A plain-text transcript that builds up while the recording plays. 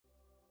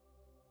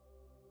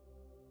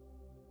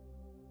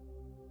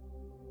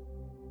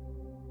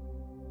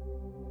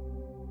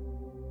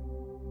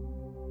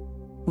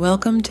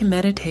Welcome to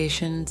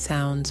Meditation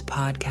Sounds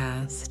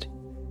Podcast.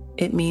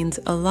 It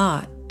means a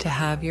lot to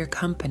have your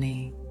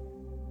company.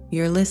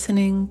 You're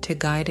listening to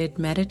guided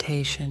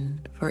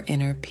meditation for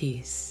inner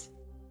peace.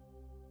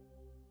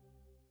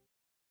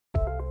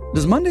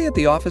 Does Monday at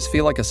the office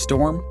feel like a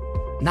storm?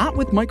 Not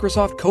with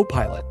Microsoft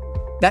Copilot.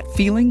 That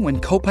feeling when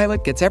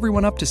Copilot gets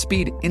everyone up to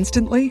speed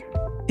instantly?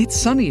 It's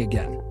sunny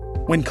again.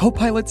 When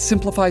Copilot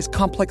simplifies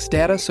complex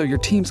data so your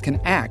teams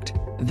can act,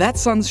 that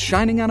sun's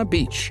shining on a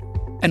beach.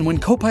 And when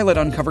Copilot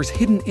uncovers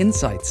hidden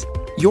insights,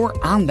 you're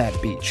on that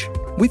beach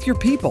with your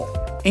people,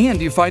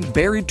 and you find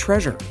buried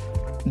treasure.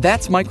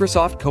 That's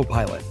Microsoft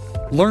Copilot.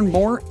 Learn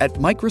more at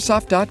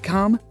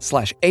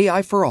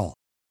Microsoft.com/AI for all.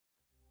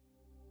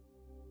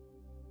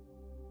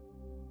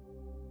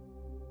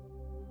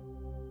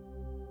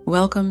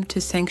 Welcome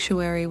to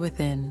Sanctuary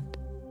Within,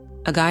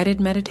 a guided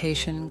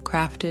meditation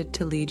crafted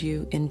to lead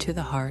you into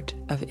the heart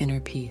of inner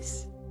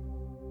peace.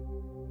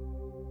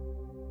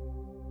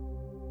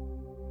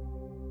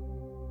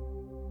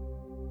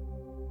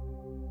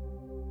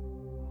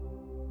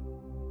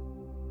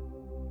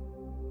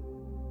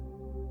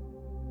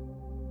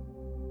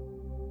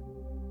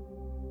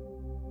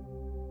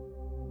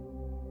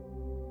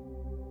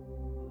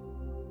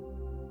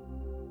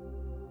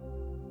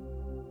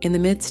 In the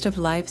midst of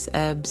life's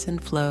ebbs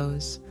and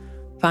flows,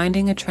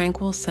 finding a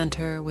tranquil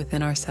center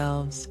within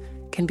ourselves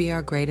can be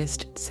our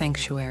greatest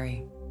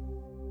sanctuary.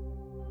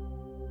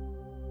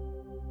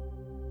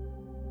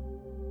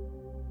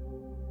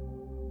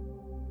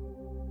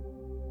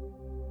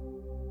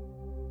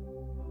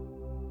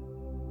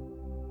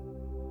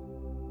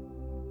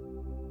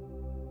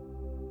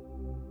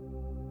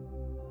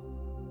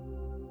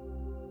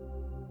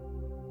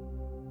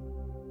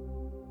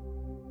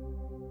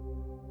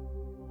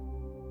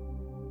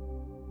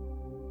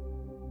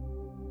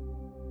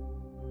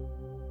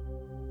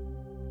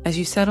 As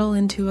you settle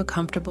into a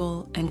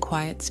comfortable and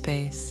quiet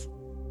space,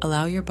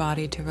 allow your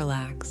body to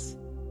relax,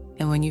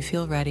 and when you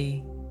feel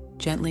ready,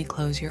 gently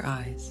close your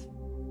eyes.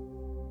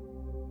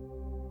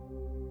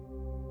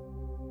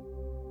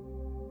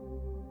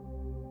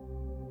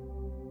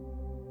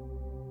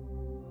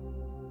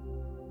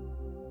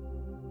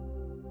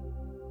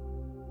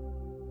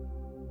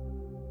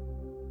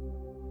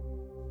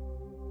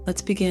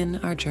 Let's begin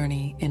our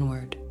journey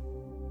inward.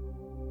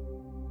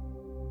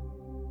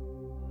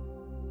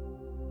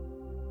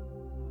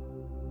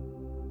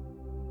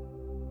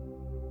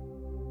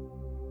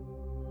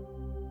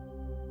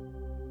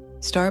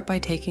 Start by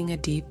taking a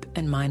deep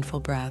and mindful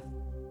breath.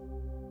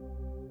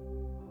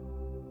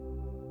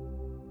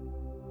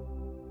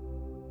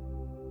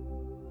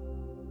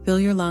 Fill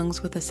your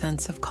lungs with a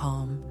sense of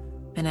calm,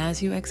 and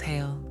as you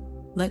exhale,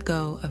 let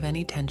go of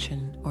any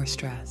tension or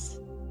stress.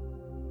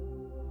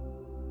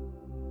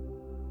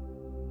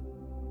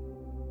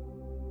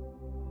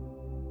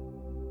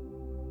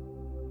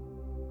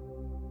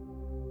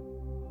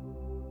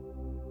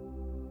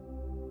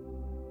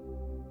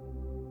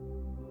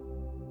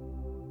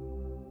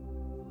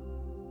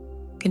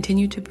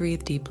 Continue to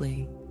breathe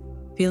deeply,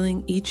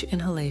 feeling each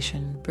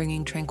inhalation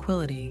bringing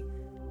tranquility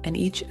and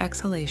each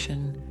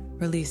exhalation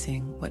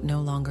releasing what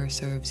no longer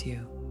serves you.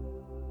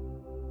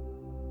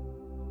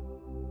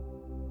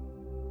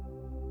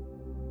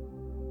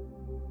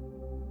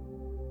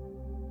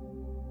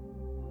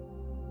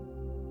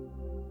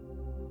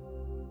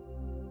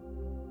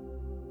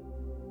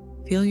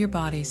 Feel your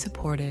body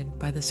supported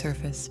by the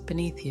surface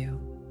beneath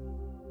you.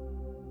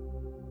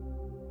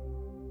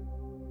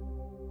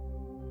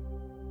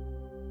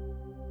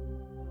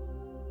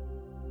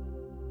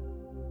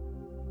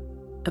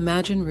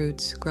 Imagine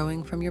roots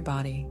growing from your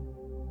body,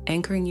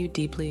 anchoring you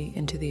deeply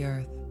into the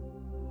earth,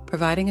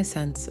 providing a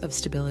sense of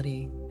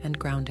stability and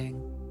grounding.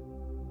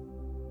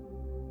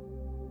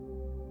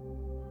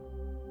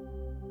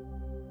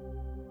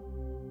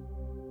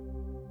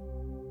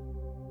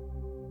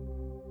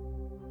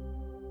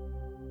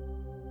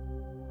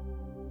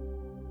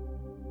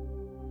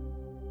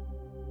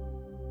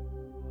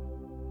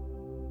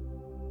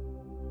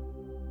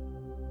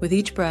 With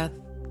each breath,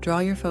 draw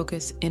your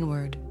focus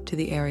inward to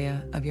the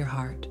area of your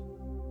heart.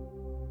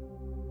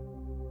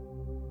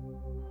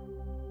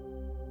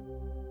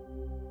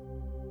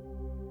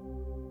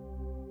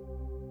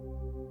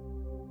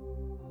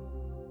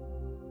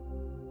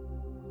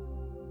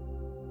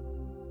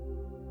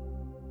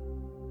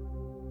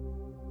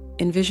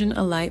 Envision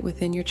a light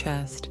within your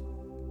chest,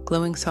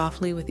 glowing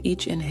softly with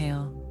each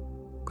inhale,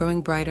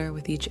 growing brighter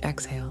with each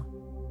exhale.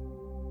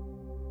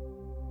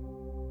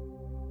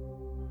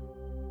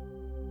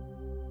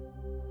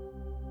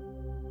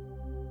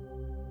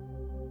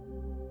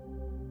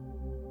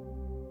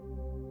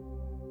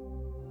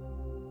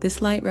 This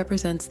light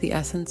represents the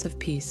essence of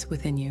peace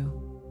within you,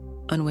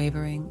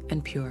 unwavering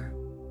and pure.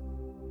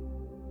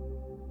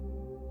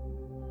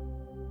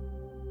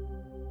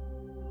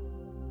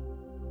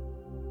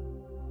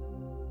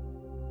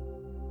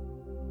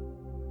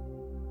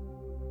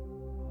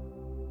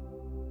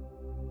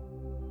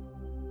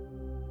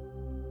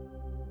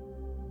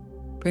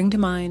 Bring to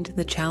mind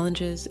the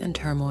challenges and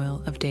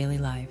turmoil of daily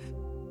life,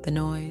 the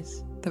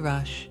noise, the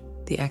rush,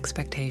 the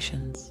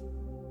expectations.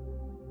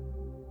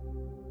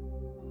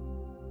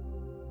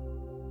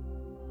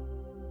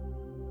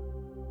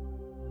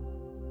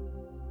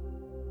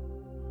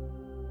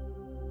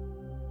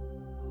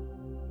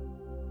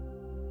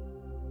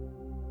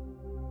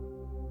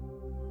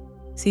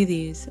 See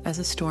these as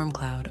a storm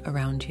cloud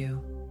around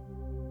you.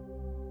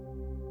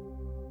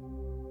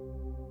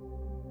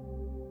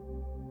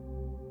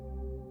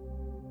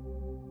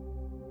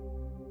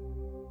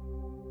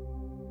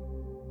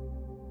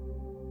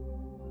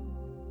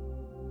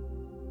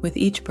 With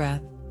each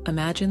breath,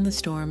 imagine the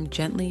storm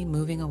gently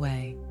moving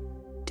away,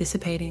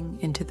 dissipating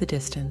into the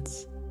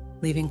distance,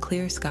 leaving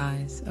clear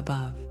skies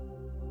above.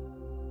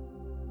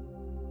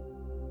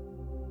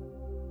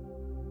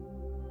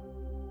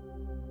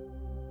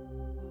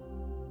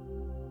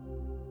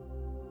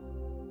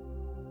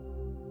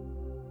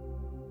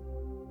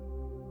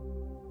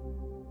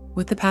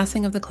 With the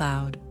passing of the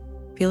cloud,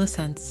 feel a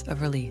sense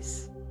of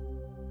release.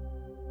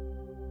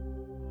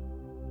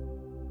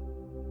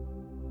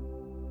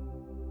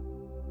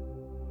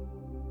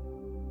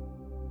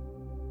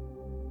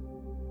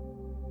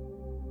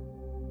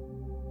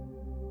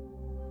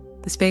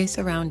 The space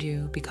around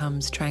you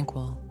becomes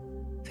tranquil,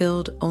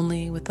 filled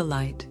only with the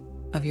light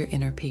of your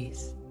inner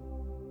peace.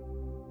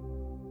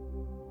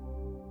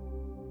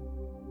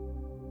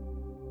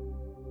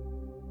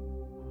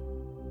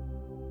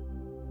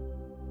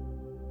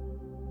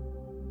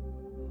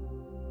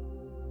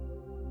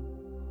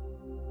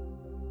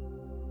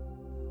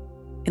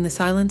 In the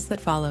silence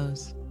that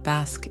follows,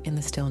 bask in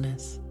the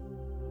stillness.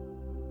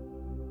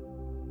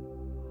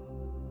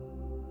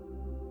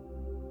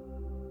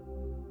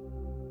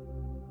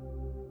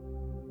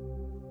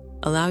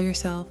 Allow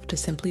yourself to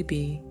simply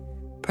be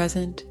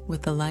present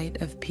with the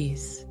light of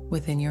peace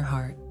within your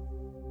heart.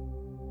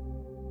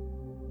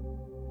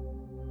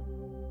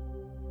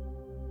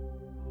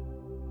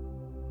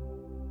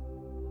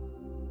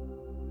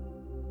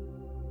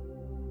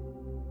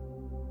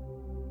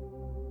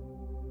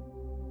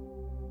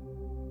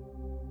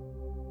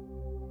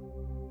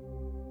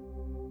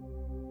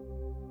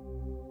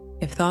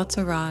 If thoughts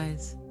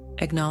arise,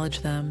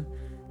 acknowledge them,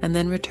 and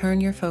then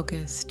return your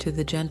focus to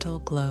the gentle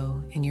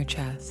glow in your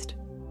chest.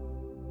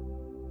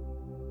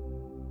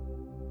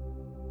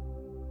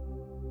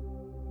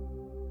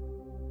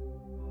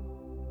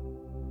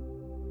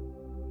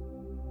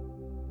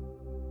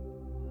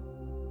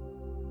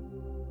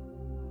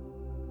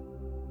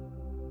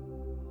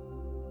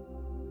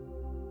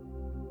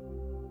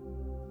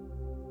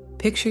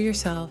 Picture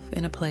yourself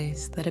in a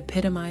place that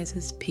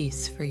epitomizes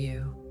peace for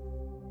you.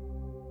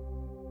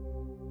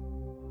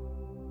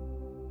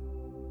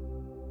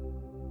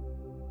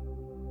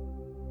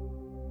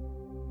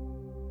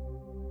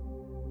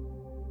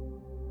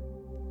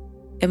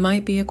 It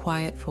might be a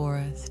quiet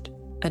forest,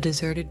 a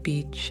deserted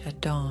beach at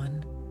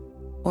dawn,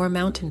 or a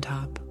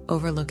mountaintop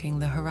overlooking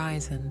the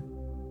horizon.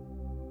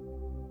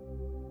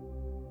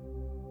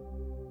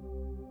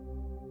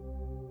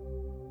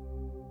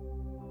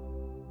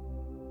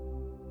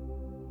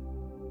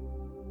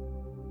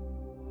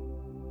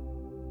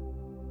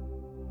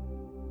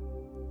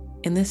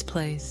 In this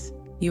place,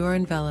 you are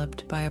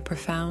enveloped by a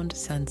profound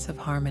sense of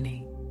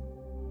harmony.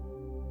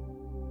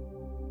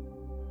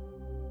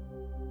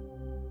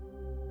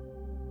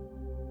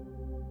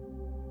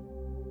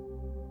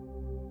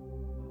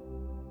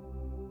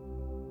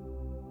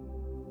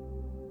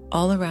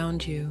 All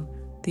around you,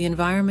 the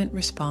environment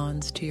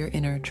responds to your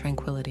inner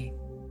tranquility.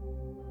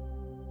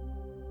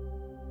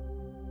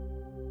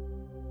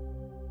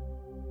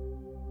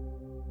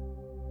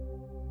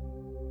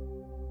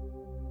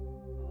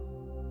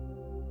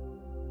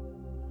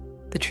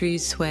 The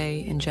trees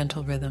sway in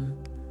gentle rhythm.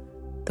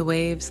 The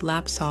waves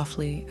lap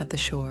softly at the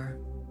shore.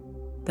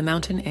 The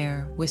mountain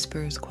air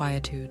whispers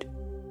quietude.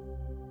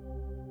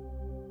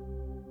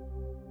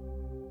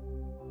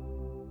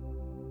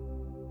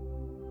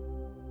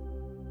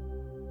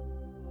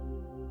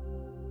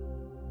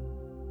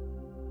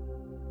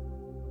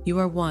 You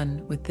are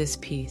one with this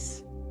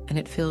peace, and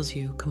it fills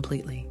you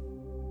completely.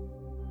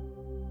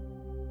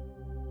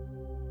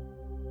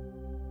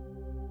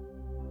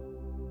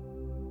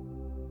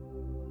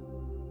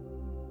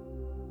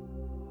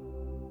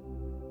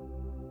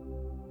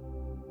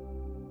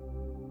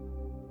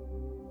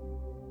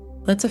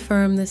 Let's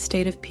affirm this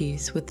state of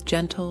peace with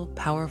gentle,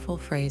 powerful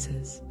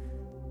phrases.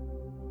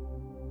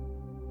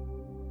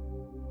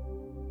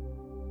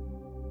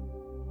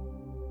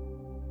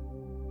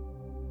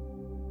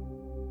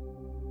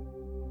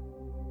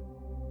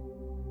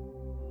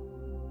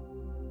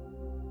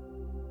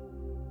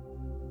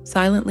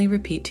 Silently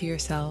repeat to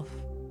yourself,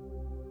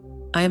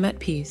 I am at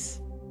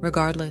peace,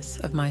 regardless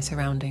of my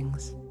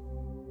surroundings.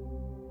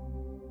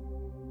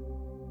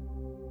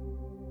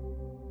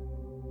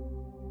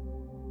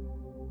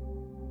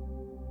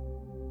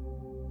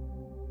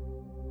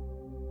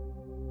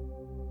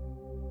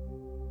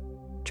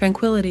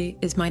 Tranquility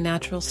is my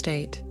natural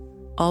state,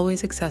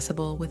 always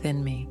accessible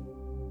within me.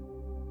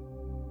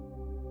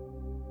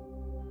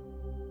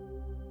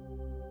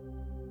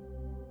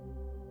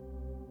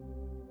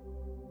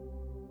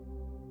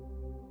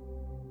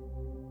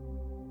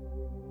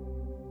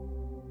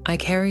 I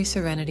carry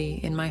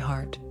serenity in my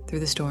heart through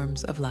the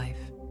storms of life.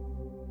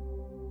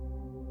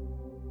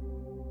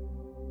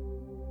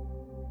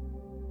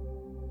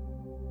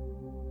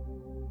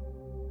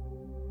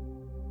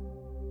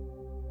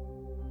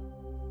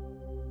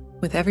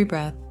 With every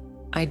breath,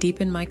 I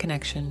deepen my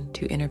connection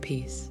to inner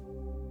peace.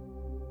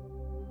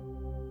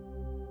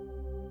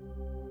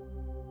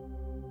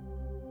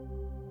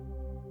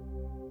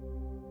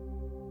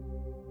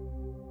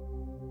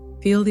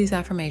 Feel these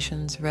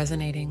affirmations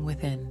resonating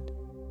within,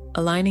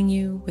 aligning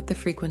you with the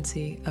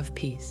frequency of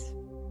peace.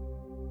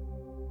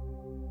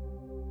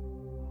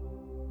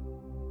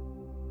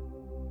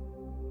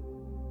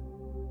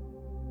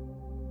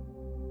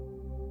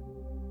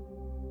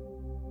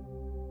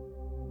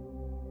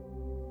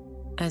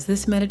 As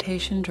this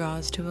meditation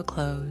draws to a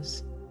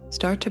close,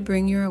 start to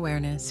bring your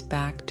awareness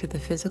back to the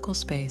physical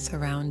space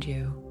around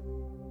you.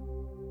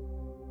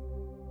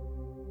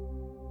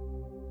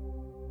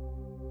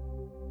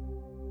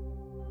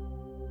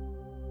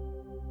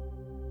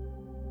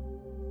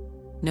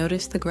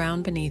 Notice the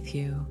ground beneath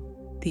you,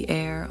 the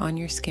air on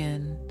your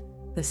skin,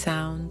 the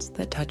sounds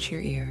that touch your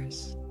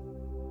ears.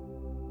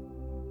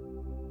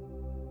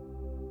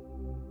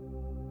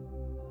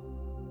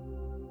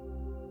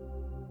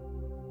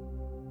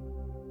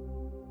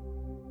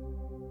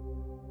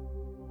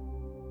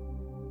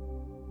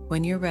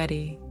 When you're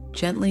ready,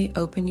 gently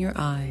open your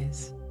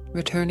eyes,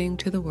 returning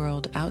to the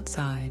world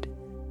outside,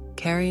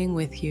 carrying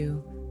with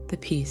you the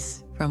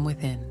peace from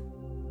within.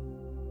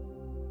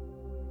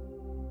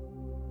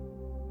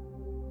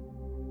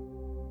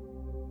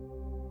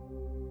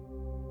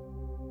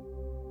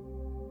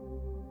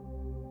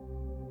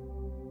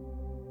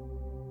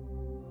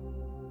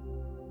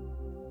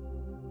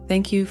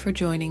 Thank you for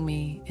joining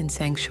me in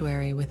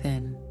Sanctuary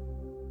Within.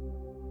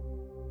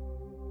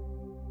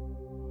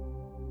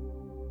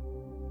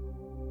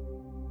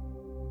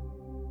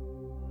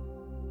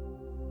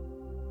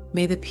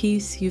 May the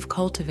peace you've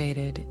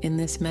cultivated in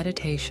this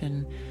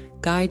meditation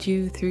guide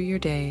you through your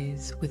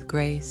days with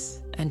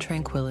grace and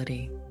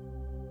tranquility.